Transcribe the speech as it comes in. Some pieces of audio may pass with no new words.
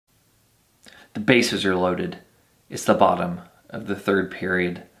The bases are loaded. It's the bottom of the third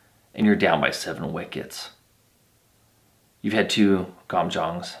period, and you're down by 7 wickets. You've had 2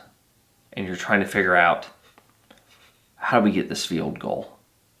 gomjongs, and you're trying to figure out, how do we get this field goal?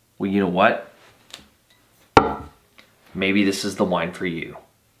 Well, you know what? Maybe this is the wine for you.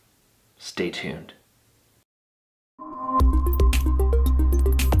 Stay tuned.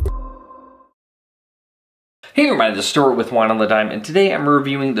 Hey everybody, this is Stuart with Wine on the Dime, and today I'm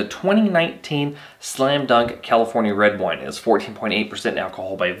reviewing the 2019 Slam Dunk California Red Wine. It has 14.8%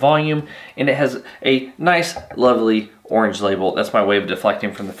 alcohol by volume, and it has a nice, lovely orange label. That's my way of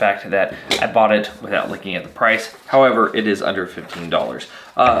deflecting from the fact that I bought it without looking at the price. However, it is under $15.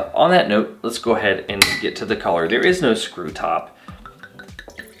 On that note, let's go ahead and get to the color. There is no screw top.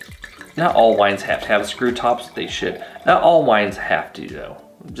 Not all wines have to have screw tops. They should. Not all wines have to, though.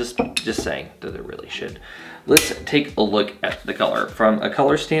 Just saying that they really should. Let's take a look at the color. From a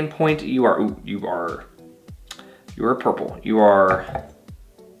color standpoint, you are purple. You are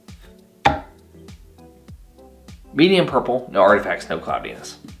medium purple, no artifacts, no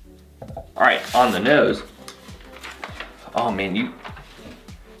cloudiness. All right, on the nose. Oh man,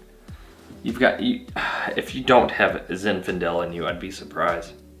 if you don't have Zinfandel in you, I'd be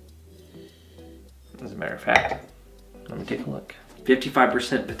surprised. As a matter of fact, let me take a look.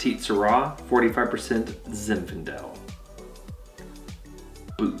 55% Petit Sirah, 45% Zinfandel.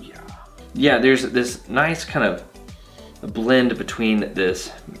 Booyah. Yeah, there's this nice kind of blend between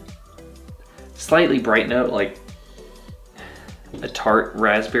this slightly bright note, like a tart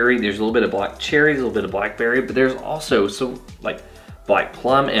raspberry. There's a little bit of black cherry, a little bit of blackberry, but there's also some like black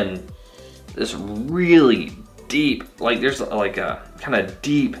plum and this really deep, like there's like a kind of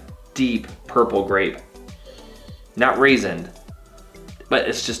deep purple grape. Not raisined, but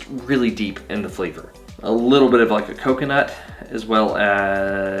it's just really deep in the flavor. A little bit of like a coconut, as well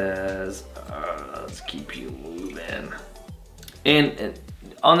as, let's keep you moving. And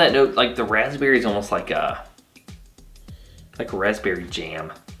on that note, like the raspberry is almost like a raspberry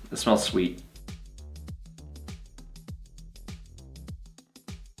jam. It smells sweet.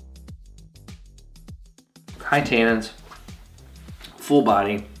 High tannins, full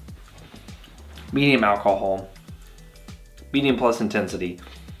body, medium alcohol, medium plus intensity.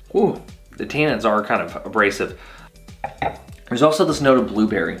 Ooh, the tannins are kind of abrasive. There's also this note of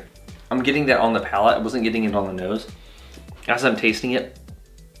blueberry. I'm getting that on the palate. I wasn't getting it on the nose. As I'm tasting it,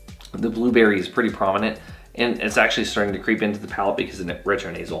 the blueberry is pretty prominent, and it's actually starting to creep into the palate because of the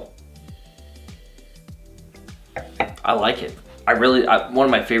retronasal. I like it. One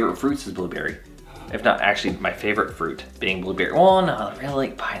of my favorite fruits is blueberry. If not actually my favorite fruit being blueberry. Well, no, I really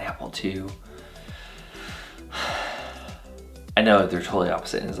like pineapple too. I know they're totally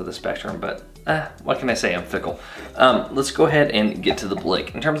opposite ends of the spectrum, but what can I say? I'm fickle. Let's go ahead and get to the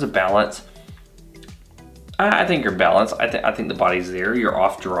blick. In terms of balance, I think you're balanced. I think the body's there. You're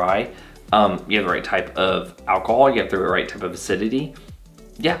off dry. You have the right type of alcohol. You have the right type of acidity.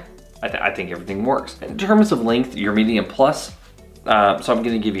 Yeah, I think everything works. In terms of length, you're medium plus. So I'm going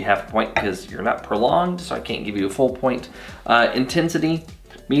to give you half a point because you're not prolonged, so I can't give you a full point. Intensity,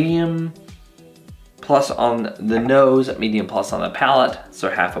 medium plus on the nose, medium plus on the palate, so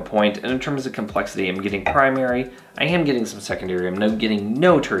half a point. And in terms of complexity, I'm getting primary, I am getting some secondary, I'm getting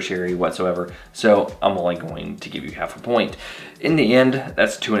no tertiary whatsoever, so I'm only going to give you half a point. In the end,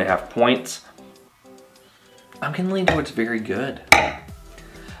 that's 2.5 points. I'm gonna lean towards very good.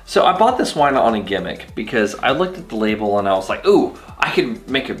 So I bought this wine on a gimmick because I looked at the label and I was like, ooh, I could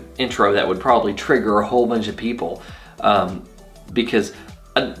make an intro that would probably trigger a whole bunch of people because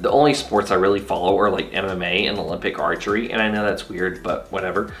the only sports I really follow are like MMA and Olympic archery, and I know that's weird, but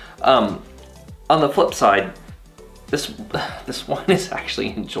whatever. On the flip side, this wine is actually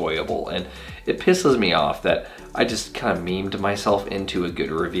enjoyable, and it pisses me off that I just kind of memed myself into a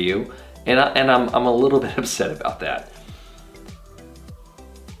good review, and I'm a little bit upset about that.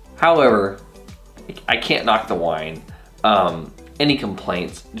 However, I can't knock the wine. Any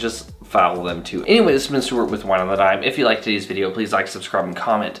complaints, just file them too. Anyway, this has been Stuart with Wine on the Dime. If you liked today's video, please like, subscribe, and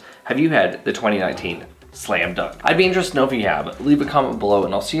comment. Have you had the 2019 Slam Dunk? I'd be interested to know if you have. Leave a comment below,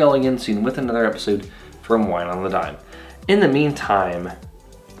 and I'll see y'all again soon with another episode from Wine on the Dime. In the meantime,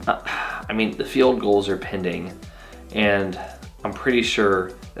 I mean, the field goals are pending, and I'm pretty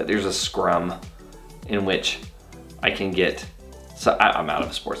sure that there's a scrum in which I can get, so I'm out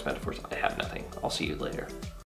of sports metaphors. I have nothing. I'll see you later.